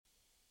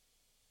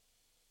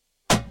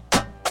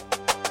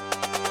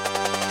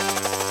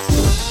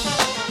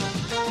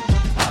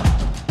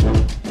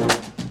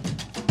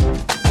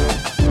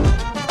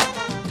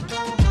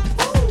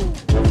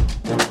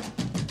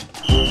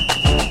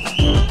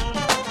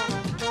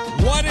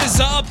is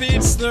up?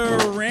 It's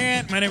The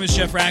Rant. My name is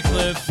Jeff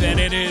Ratcliffe, and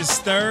it is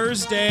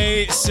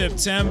Thursday,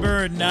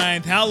 September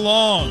 9th. How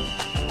long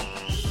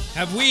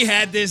have we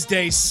had this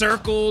day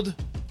circled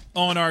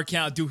on our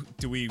calendar?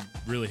 Do we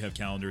really have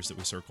calendars that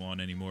we circle on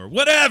anymore?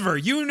 Whatever.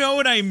 You know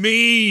what I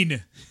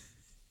mean.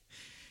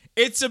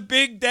 It's a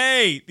big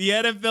day. The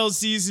NFL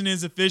season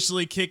is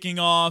officially kicking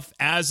off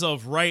as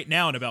of right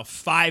now in about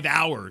 5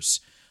 hours.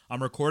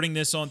 I'm recording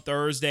this on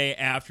Thursday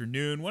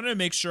afternoon. Wanted to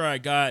make sure I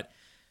got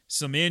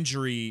some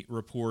injury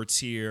reports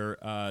here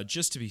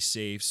just to be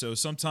safe. So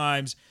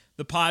sometimes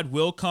the pod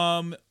will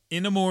come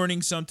in the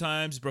morning,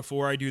 sometimes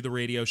before I do the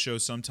radio show,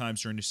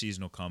 sometimes during the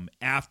season will come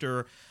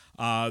after.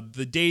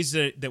 The days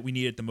that we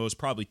need it the most,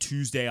 probably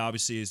Tuesday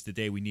obviously is the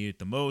day we need it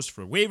the most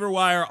for waiver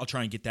wire. I'll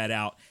try and get that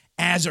out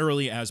as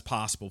early as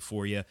possible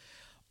for you.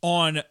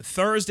 On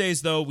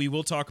Thursdays, though, we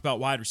will talk about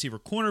wide receiver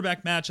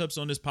cornerback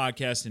matchups on this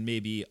podcast and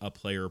maybe a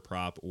player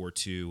prop or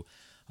two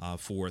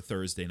for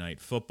Thursday night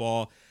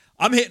football.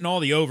 I'm hitting all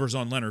the overs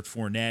on Leonard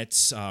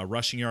Fournette's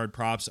rushing yard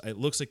props. It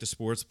looks like the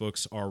sports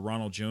books are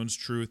Ronald Jones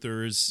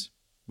truthers.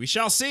 We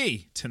shall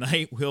see.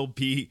 Tonight will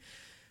be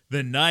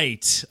the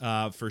night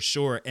for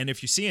sure. And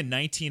if you see a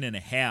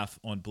 19.5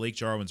 on Blake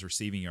Jarwin's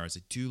receiving yards,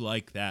 I do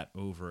like that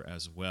over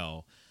as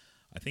well.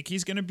 I think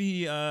he's going to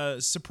be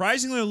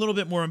surprisingly a little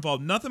bit more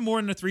involved. Nothing more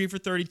than a 3 for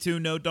 32.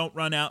 No, don't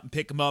run out and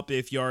pick him up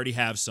if you already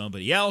have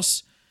somebody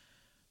else.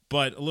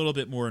 But a little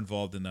bit more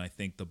involved than I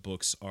think the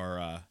books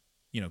are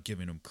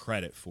giving him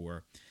credit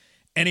for.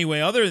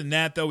 Anyway, other than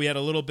that, though, we had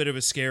a little bit of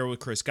a scare with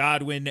Chris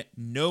Godwin.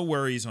 No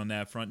worries on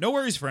that front. No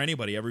worries for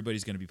anybody.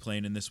 Everybody's going to be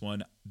playing in this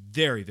one.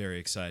 Very, very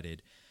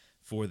excited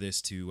for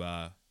this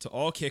to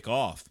all kick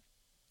off.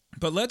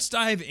 But let's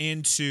dive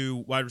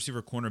into wide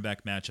receiver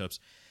cornerback matchups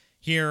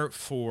here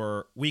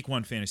for Week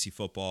 1 fantasy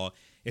football.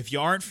 If you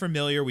aren't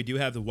familiar, we do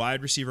have the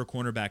wide receiver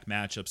cornerback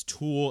matchups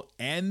tool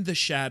and the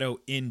shadow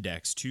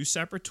index, two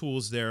separate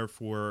tools there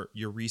for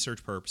your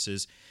research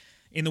purposes.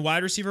 In the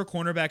wide receiver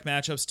cornerback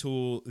matchups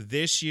tool,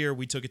 this year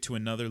we took it to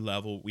another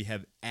level. We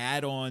have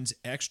add-ons,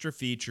 extra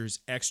features,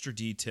 extra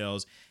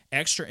details,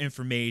 extra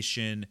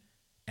information,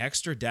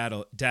 extra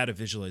data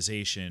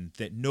visualization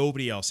that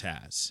nobody else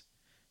has.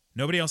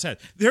 Nobody else has.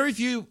 Very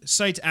few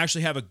sites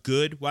actually have a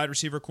good wide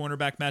receiver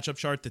cornerback matchup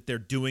chart that they're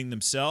doing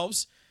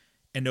themselves,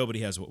 and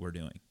nobody has what we're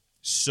doing.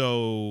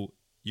 So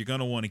you're going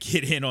to want to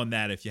get in on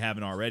that if you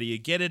haven't already. You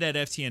get it at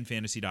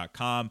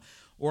ftnfantasy.com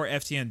or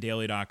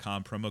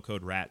ftndaily.com, promo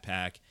code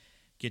RATPACK.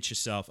 Get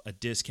yourself a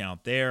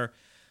discount there.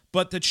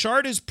 But the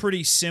chart is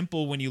pretty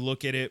simple when you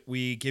look at it.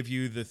 We give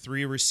you the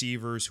 3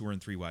 receivers who are in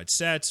 3 wide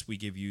sets. We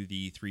give you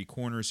the 3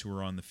 corners who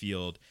are on the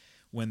field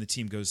when the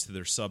team goes to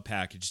their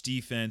sub-package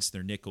defense,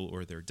 their nickel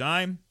or their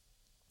dime,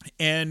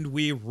 and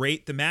we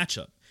rate the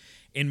matchup.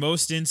 In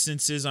most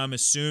instances, I'm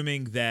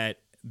assuming that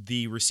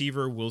the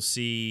receiver will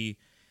see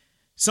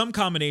some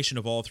combination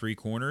of all 3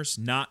 corners,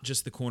 not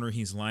just the corner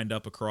he's lined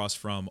up across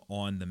from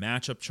on the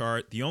matchup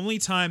chart. The only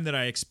time that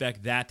I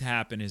expect that to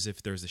happen is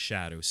if there's a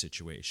shadow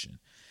situation.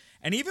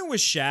 And even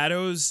with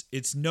shadows,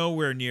 it's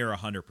nowhere near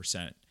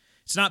 100%.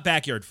 It's not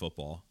backyard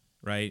football,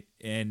 right?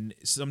 And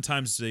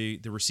sometimes the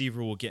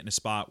receiver will get in a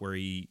spot where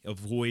he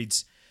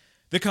avoids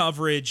the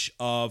coverage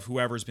of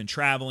whoever's been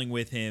traveling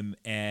with him,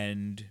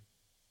 and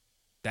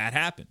that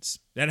happens.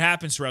 That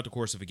happens throughout the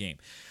course of a game.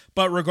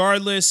 But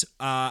regardless,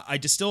 I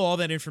distill all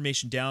that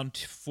information down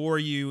for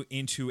you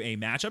into a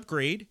matchup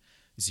grade,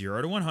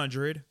 0 to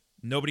 100.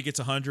 Nobody gets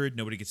 100,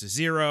 nobody gets a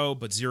 0,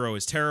 but 0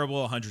 is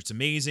terrible, 100's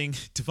amazing.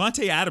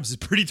 Devontae Adams is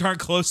pretty darn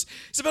close.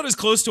 It's about as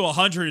close to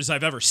 100 as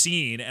I've ever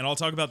seen, and I'll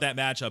talk about that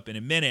matchup in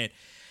a minute.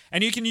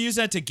 And you can use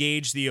that to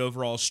gauge the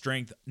overall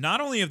strength, not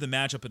only of the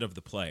matchup, but of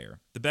the player.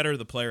 The better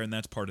the player, and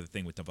that's part of the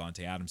thing with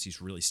Devontae Adams,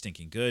 he's really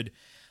stinking good.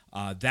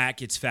 That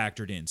gets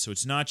factored in. So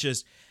it's not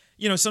just,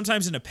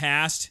 sometimes in the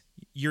past,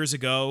 years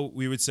ago,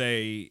 we would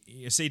say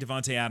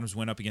Devontae Adams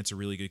went up against a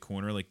really good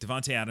corner, like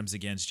Devontae Adams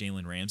against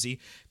Jalen Ramsey.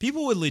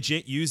 People would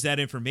legit use that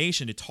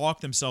information to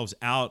talk themselves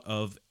out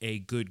of a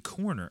good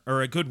corner,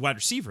 or a good wide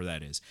receiver,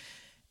 that is.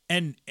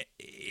 And,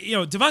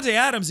 Devontae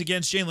Adams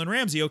against Jalen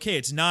Ramsey, okay,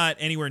 it's not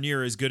anywhere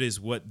near as good as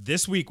what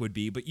this week would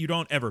be, but you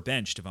don't ever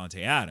bench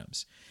Devontae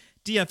Adams.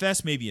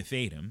 DFS, maybe you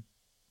fade him,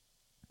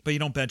 but you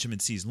don't bench him in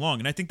season long.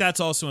 And I think that's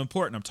also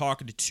important. I'm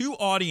talking to 2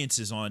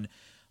 audiences on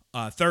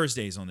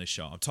Thursdays on this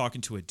show. I'm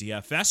talking to a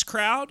DFS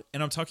crowd,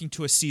 and I'm talking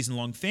to a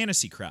season-long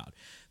fantasy crowd.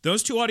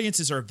 Those 2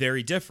 audiences are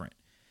very different.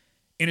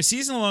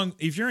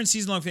 If you're in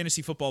season-long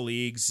fantasy football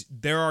leagues,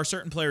 there are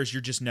certain players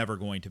you're just never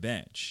going to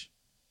bench.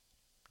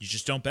 You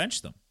just don't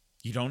bench them.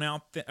 You don't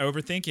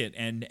overthink it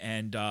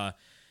and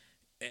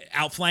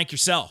outflank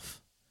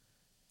yourself.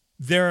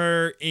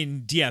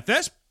 In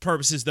DFS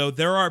purposes, though,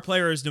 there are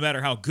players, no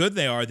matter how good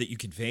they are, that you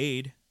can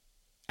fade.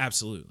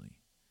 Absolutely.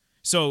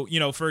 So,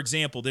 for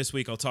example, this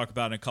week I'll talk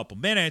about in a couple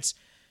minutes,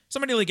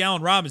 somebody like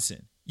Allen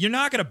Robinson. You're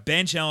not going to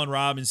bench Allen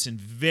Robinson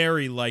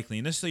very likely,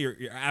 unless you're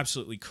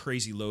absolutely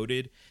crazy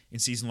loaded in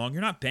season long.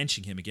 You're not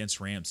benching him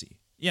against Ramsey.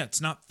 Yeah, it's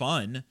not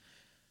fun,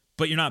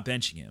 but you're not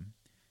benching him.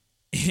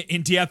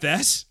 In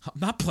DFS, I'm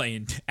not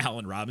playing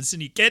Allen Robinson.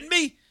 You kidding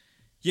me?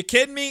 You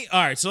kidding me?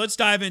 All right, so let's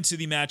dive into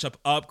the matchup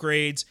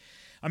upgrades.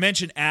 I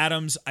mentioned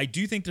Adams. I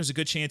do think there's a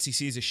good chance he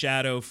sees a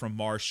shadow from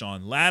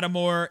Marshawn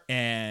Lattimore,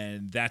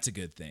 and that's a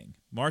good thing.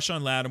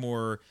 Marshawn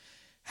Lattimore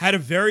had a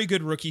very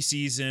good rookie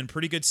season,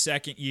 pretty good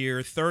second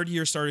year. Third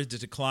year started to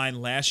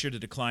decline. Last year, the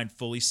decline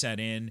fully set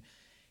in.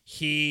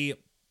 He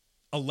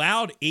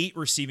allowed 8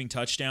 receiving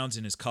touchdowns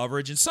in his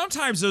coverage, and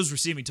sometimes those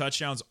receiving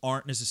touchdowns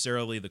aren't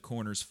necessarily the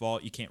corner's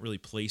fault. You can't really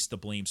place the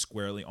blame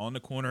squarely on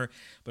the corner,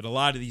 but a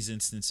lot of these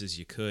instances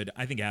you could.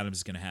 I think Adams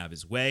is going to have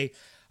his way.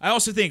 I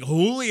also think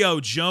Julio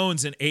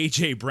Jones and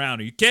A.J. Brown.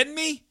 Are you kidding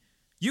me?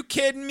 You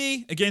kidding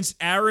me? Against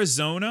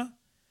Arizona?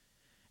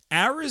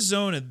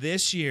 Arizona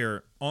this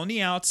year, on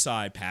the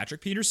outside,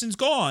 Patrick Peterson's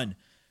gone.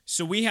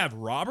 So we have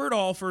Robert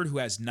Alford, who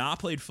has not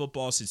played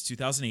football since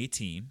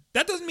 2018.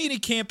 That doesn't mean he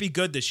can't be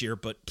good this year,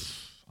 but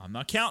I'm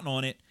not counting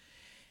on it.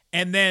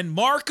 And then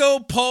Marco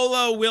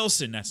Polo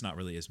Wilson. That's not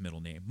really his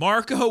middle name.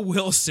 Marco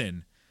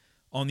Wilson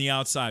on the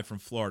outside from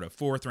Florida,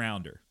 4th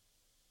rounder.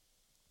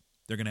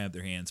 They're going to have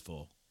their hands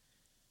full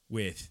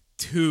with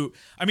 2.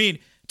 I mean,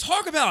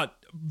 talk about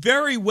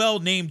very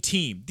well-named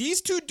team.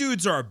 These 2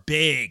 dudes are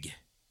big.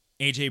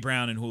 A.J.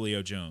 Brown and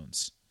Julio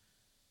Jones.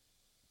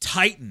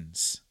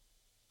 Titans.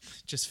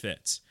 Just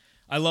fits.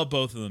 I love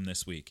both of them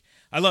this week.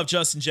 I love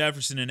Justin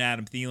Jefferson and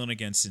Adam Thielen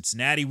against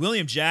Cincinnati.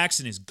 William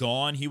Jackson is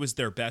gone. He was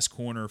their best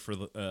corner for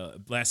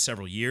the last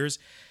several years.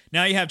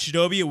 Now you have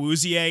Chidobe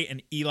Awuzie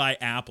and Eli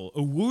Apple.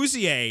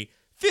 Awuzie,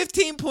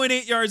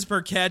 15.8 yards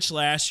per catch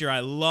last year.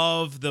 I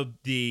love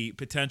the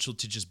potential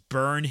to just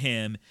burn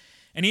him.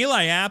 And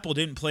Eli Apple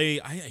didn't play.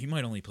 He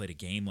might only played a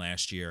game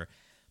last year.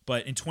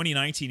 But in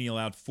 2019, he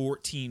allowed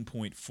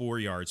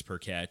 14.4 yards per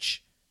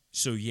catch.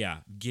 So yeah,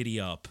 giddy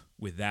up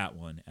with that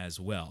one as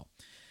well.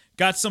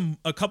 Got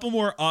a couple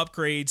more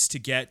upgrades to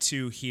get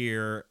to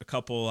here. A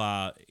couple,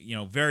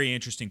 very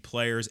interesting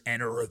players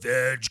and a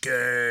revenge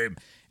game.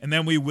 And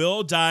then we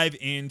will dive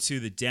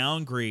into the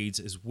downgrades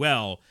as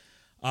well.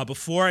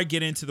 Before I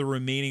get into the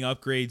remaining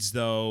upgrades,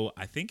 though,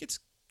 I think it's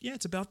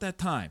about that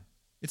time.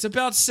 It's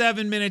about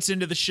 7 minutes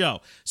into the show.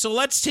 So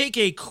let's take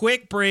a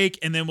quick break,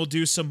 and then we'll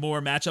do some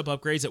more matchup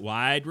upgrades at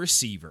wide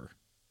receiver.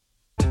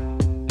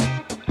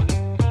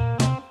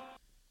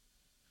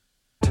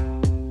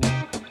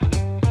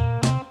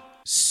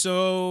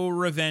 So,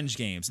 revenge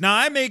games. Now,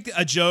 I make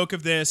a joke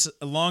of this.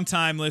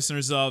 Longtime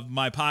listeners of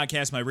my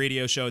podcast, my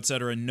radio show,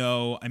 etc.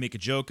 know I make a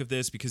joke of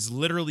this because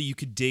literally you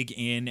could dig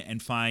in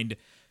and find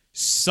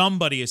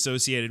somebody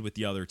associated with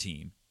the other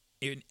team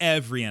in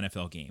every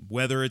NFL game.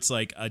 Whether it's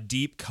like a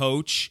deep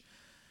coach,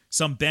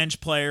 some bench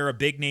player, a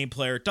big name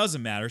player, it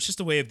doesn't matter. It's just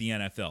the way of the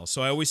NFL.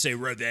 So I always say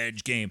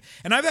revenge game.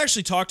 And I've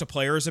actually talked to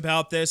players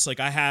about this. Like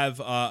I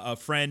have a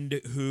friend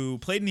who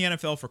played in the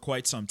NFL for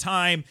quite some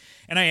time.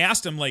 And I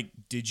asked him, like,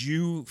 did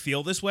you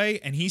feel this way?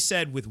 And he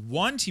said with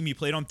one team, he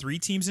played on 3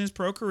 teams in his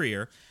pro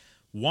career.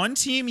 One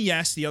team,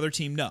 yes. The other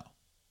team, no.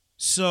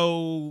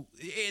 So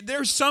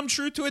there's some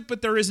truth to it,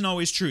 but there isn't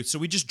always truth. So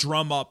we just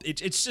drum up.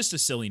 It's just a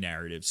silly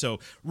narrative. So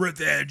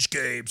revenge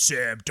game,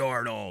 Sam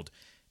Darnold.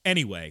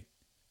 Anyway,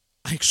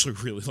 I actually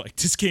really like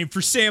this game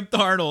for Sam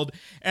Darnold,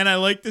 and I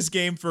like this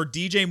game for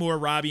DJ Moore,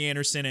 Robbie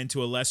Anderson, and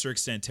to a lesser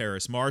extent,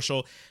 Terrace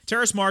Marshall.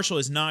 Terrace Marshall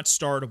is not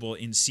startable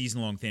in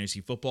season-long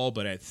fantasy football,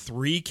 but at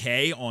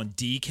 $3K on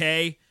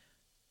DK,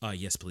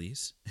 yes,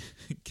 please.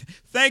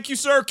 Thank you,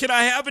 sir. Can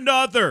I have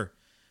another?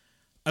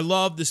 I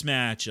love this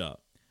matchup.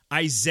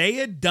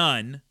 Isaiah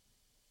Dunn,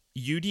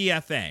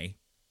 UDFA.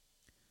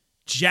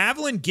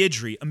 Javelin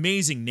Guidry,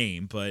 amazing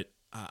name, but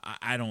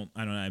I don't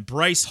know.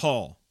 Bryce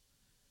Hall.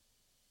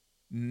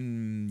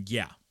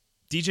 Yeah.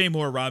 DJ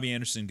Moore, Robbie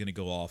Anderson going to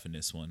go off in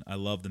this one. I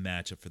love the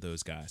matchup for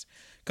those guys.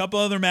 A couple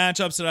other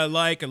matchups that I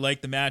like. I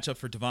like the matchup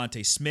for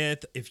Devontae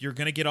Smith. If you're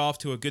going to get off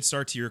to a good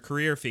start to your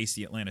career, face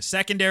the Atlanta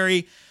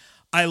secondary.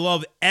 I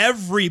love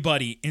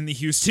everybody in the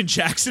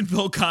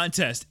Houston-Jacksonville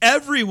contest.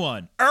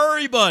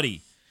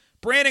 Everybody.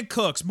 Brandon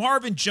Cooks,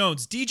 Marvin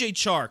Jones, DJ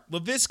Chark,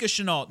 Laviska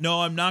Shenault.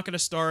 No, I'm not going to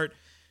start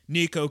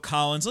Nico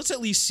Collins. Let's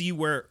at least see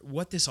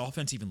what this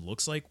offense even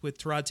looks like with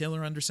Tyrod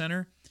Taylor under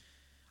center.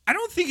 I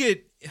don't think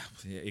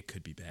it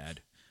could be bad.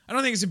 I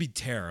don't think it's going to be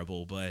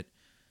terrible, but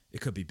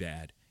it could be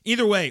bad.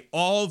 Either way,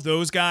 all of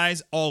those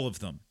guys, all of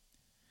them.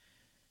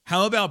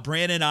 How about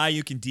Brandon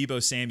Ayuk and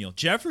Deebo Samuel?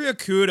 Jeffrey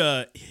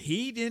Okudah,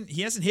 he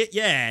hasn't hit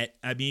yet.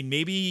 I mean,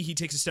 maybe he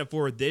takes a step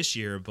forward this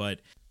year,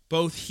 but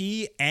both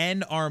he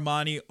and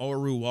Armani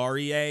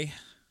Oruwariye,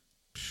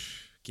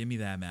 give me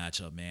that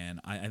matchup,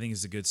 man. I think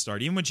it's a good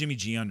start. Even with Jimmy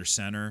G under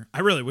center. I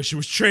really wish it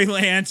was Trey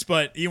Lance,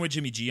 but even with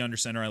Jimmy G under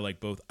center, I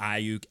like both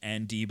Ayuk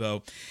and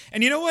Deebo.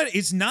 And you know what?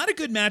 It's not a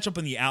good matchup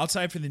on the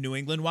outside for the New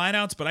England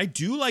wideouts, but I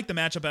do like the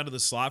matchup out of the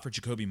slot for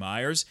Jacoby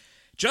Myers.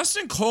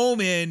 Justin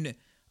Coleman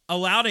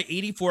allowed an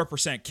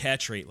 84%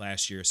 catch rate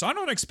last year, so I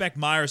don't expect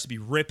Myers to be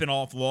ripping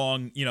off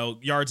long,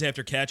 yards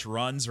after catch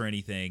runs or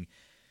anything.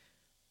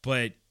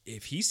 But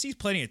if he sees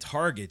plenty of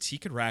targets, he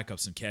could rack up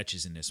some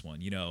catches in this one.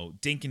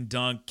 Dink and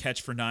dunk,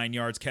 catch for 9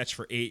 yards, catch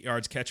for 8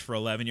 yards, catch for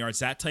 11 yards,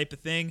 that type of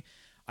thing.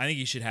 I think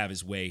he should have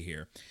his way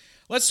here.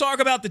 Let's talk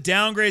about the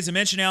downgrades. I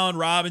mentioned Allen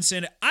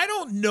Robinson. I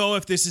don't know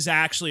if this is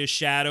actually a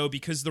shadow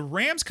because the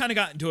Rams kind of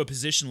got into a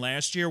position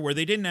last year where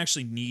they didn't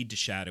actually need to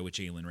shadow with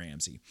Jalen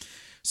Ramsey.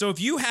 So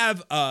if you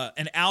have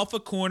an alpha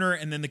corner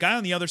and then the guy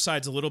on the other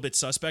side's a little bit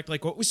suspect,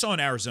 like what we saw in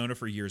Arizona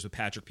for years with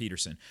Patrick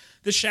Peterson,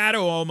 the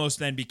shadow almost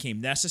then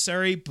became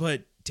necessary,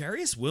 but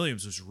Darius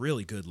Williams was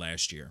really good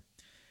last year.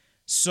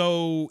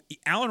 So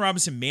Allen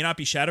Robinson may not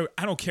be shadowed.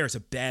 I don't care. It's a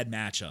bad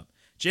matchup.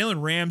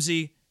 Jalen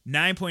Ramsey,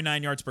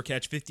 9.9 yards per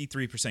catch,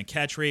 53%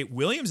 catch rate.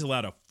 Williams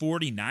allowed a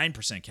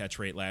 49% catch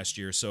rate last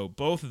year. So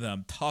both of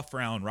them tough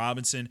for Allen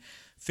Robinson.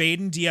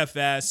 Faden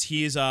DFS,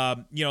 he's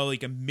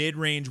like a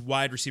mid-range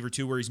wide receiver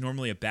 2 where he's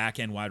normally a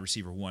back-end wide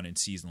receiver 1 in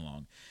season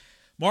long.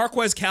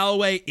 Marquez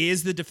Callaway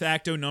is the de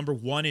facto number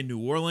 1 in New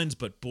Orleans,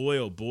 but boy,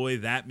 oh boy,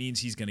 that means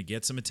he's going to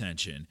get some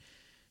attention.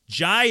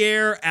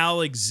 Jair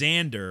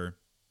Alexander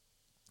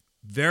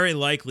very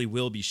likely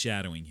will be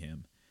shadowing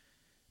him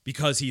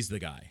because he's the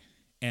guy.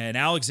 And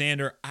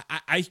Alexander,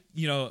 I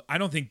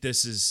don't think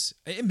this is,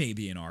 it may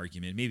be an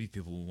argument. Maybe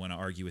people will want to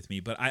argue with me,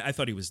 but I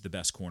thought he was the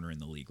best corner in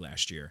the league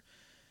last year.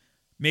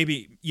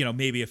 Maybe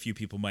a few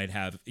people might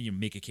have,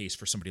 make a case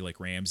for somebody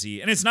like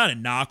Ramsey. And it's not a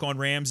knock on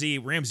Ramsey.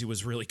 Ramsey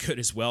was really good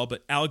as well,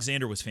 but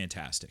Alexander was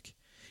fantastic.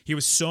 He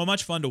was so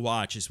much fun to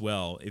watch as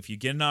well. If you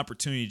get an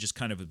opportunity to just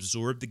kind of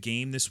absorb the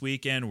game this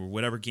weekend or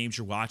whatever games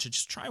you're watching,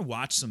 just try and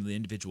watch some of the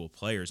individual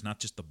players, not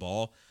just the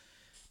ball.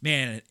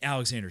 Man,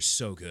 Alexander's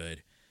so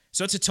good.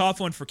 So it's a tough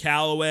one for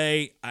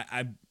Callaway.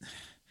 I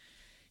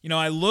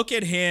look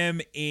at him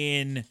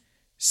in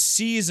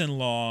season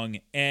long,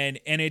 and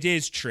it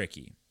is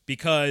tricky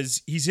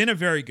because he's in a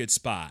very good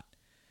spot.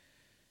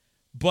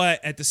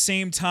 But at the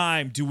same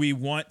time, do we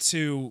want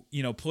to,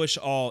 push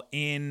all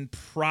in?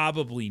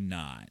 Probably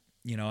not.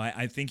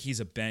 I think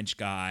he's a bench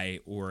guy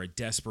or a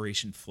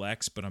desperation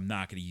flex, but I'm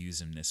not going to use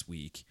him this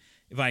week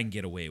if I can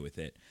get away with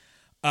it.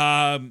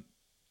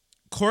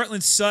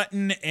 Cortland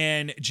Sutton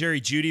and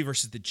Jerry Jeudy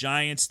versus the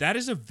Giants. That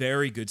is a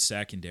very good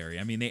secondary.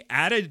 I mean, they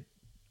added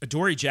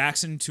Adoree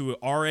Jackson to an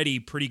already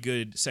pretty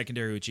good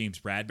secondary with James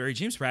Bradbury.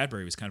 James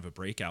Bradbury was kind of a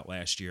breakout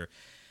last year.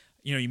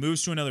 He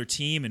moves to another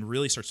team and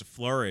really starts to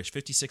flourish.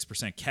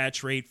 56%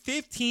 catch rate,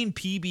 15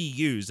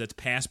 PBUs, that's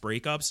pass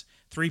breakups,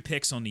 3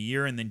 picks on the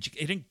year, and then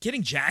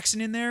getting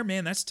Jackson in there,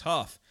 man, that's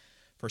tough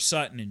for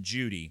Sutton and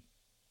Jeudy.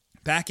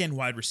 Back-end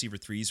wide receiver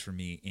 3s for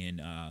me in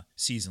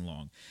season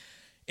long.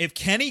 If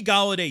Kenny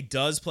Golladay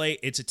does play,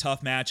 it's a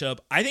tough matchup.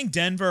 I think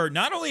Denver,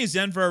 not only is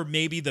Denver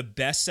maybe the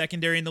best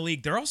secondary in the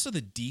league, they're also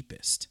the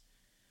deepest.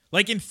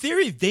 Like, in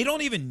theory, they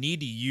don't even need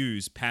to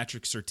use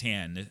Patrick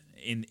Surtain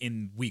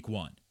in week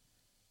 1.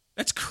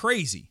 That's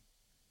crazy.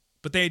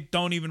 But they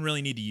don't even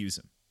really need to use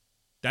him.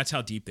 That's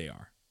how deep they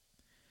are.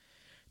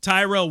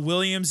 Tyrell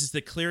Williams is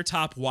the clear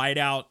top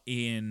wideout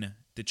in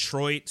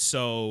Detroit,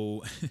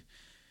 so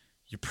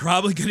you're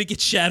probably going to get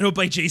shadowed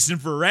by Jason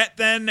Verrett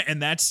then,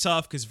 and that's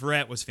tough because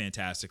Verrett was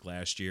fantastic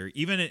last year.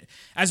 Even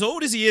as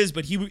old as he is,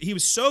 but he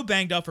was so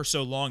banged up for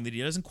so long that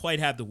he doesn't quite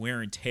have the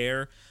wear and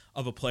tear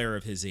of a player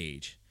of his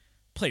age.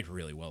 Played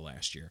really well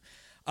last year.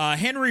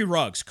 Henry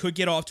Ruggs could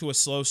get off to a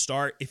slow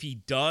start. If he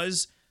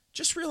does,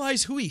 just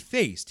realize who he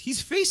faced.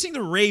 He's facing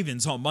the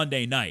Ravens on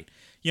Monday night.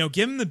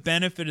 Give him the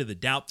benefit of the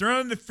doubt. Throw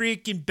him the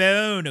freaking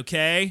bone,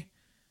 okay?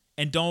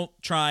 And don't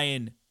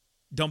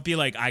be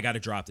like, I got to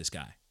drop this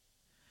guy.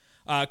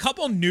 A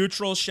couple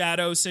neutral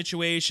shadow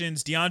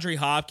situations. DeAndre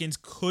Hopkins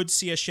could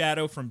see a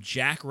shadow from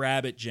Jack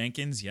Rabbit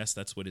Jenkins. Yes,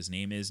 that's what his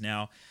name is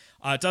now.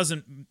 It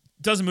doesn't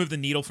move the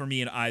needle for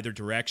me in either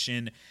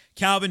direction.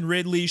 Calvin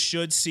Ridley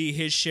should see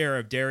his share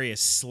of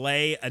Darius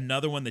Slay,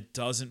 another one that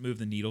doesn't move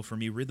the needle for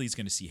me. Ridley's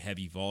going to see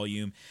heavy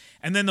volume.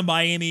 And then the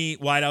Miami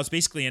wideouts,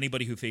 basically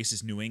anybody who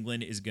faces New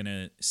England is going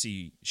to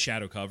see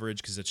shadow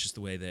coverage because that's just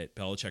the way that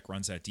Belichick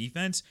runs that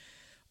defense.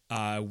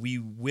 We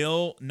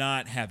will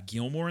not have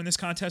Gilmore in this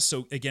contest.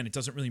 So, again, it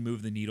doesn't really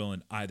move the needle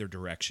in either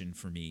direction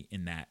for me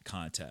in that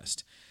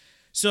contest.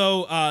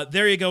 So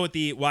there you go with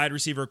the wide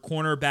receiver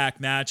cornerback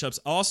matchups.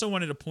 Also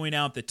wanted to point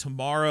out that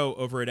tomorrow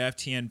over at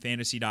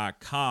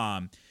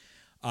ftnfantasy.com,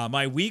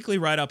 my weekly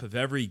write-up of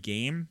every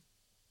game,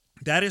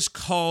 that is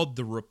called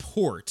The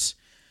Report.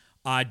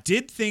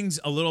 Did things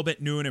a little bit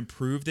new and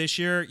improved this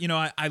year.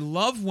 I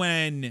love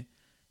when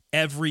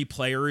every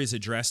player is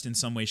addressed in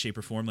some way, shape,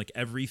 or form, like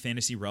every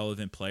fantasy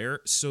relevant player.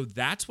 So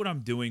that's what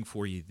I'm doing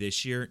for you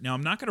this year. Now,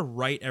 I'm not going to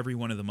write every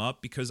one of them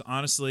up because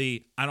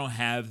honestly, I don't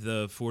have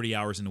the 40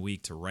 hours in a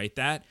week to write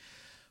that.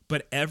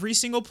 But every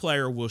single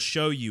player will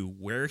show you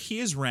where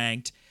he is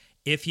ranked,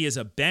 if he is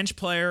a bench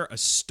player, a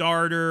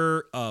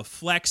starter, a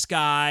flex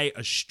guy,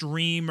 a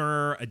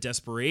streamer, a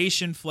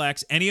desperation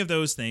flex, any of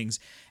those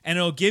things. And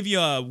it'll give you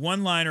a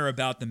one-liner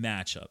about the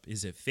matchup.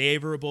 Is it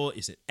favorable?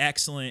 Is it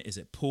excellent? Is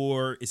it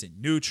poor? Is it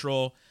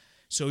neutral?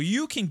 So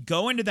you can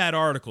go into that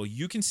article.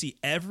 You can see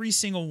every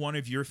single one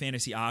of your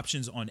fantasy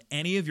options on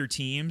any of your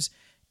teams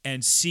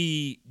and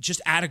see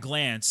just at a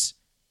glance,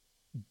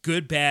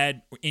 good,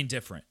 bad, or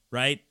indifferent,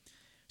 right?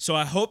 So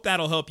I hope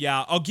that'll help you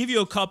out. I'll give you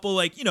a couple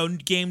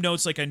game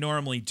notes like I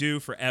normally do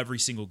for every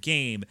single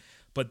game.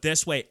 But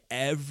this way,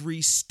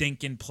 every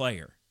stinking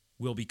player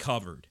will be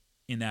covered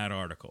in that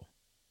article.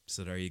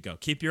 So there you go.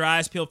 Keep your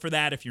eyes peeled for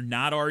that. If you're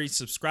not already a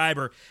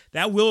subscriber,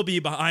 that will be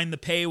behind the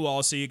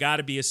paywall, so you got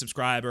to be a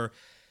subscriber.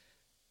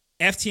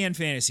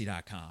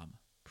 FTNFantasy.com.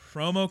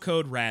 Promo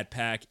code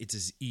RADPACK. It's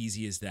as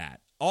easy as that.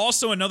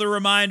 Also, another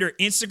reminder,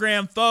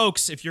 Instagram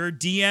folks, if you're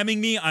DMing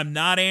me, I'm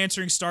not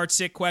answering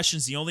start-sit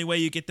questions. The only way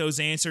you get those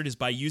answered is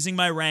by using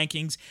my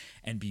rankings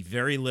and be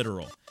very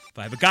literal. If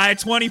I have a guy at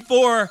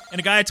 24 and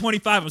a guy at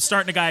 25, I'm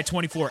starting a guy at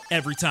 24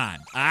 every time.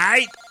 All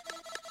right?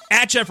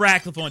 At Jeff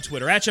Ratcliffe on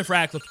Twitter, at Jeff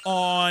Ratcliffe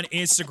on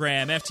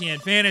Instagram,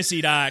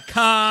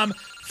 FTNFantasy.com.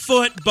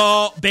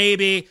 Football,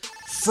 baby,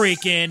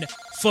 freaking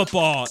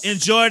football.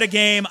 Enjoy the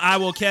game. I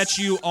will catch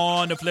you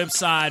on the flip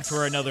side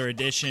for another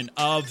edition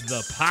of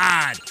the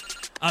pod.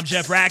 I'm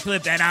Jeff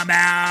Ratcliffe, and I'm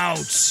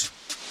out.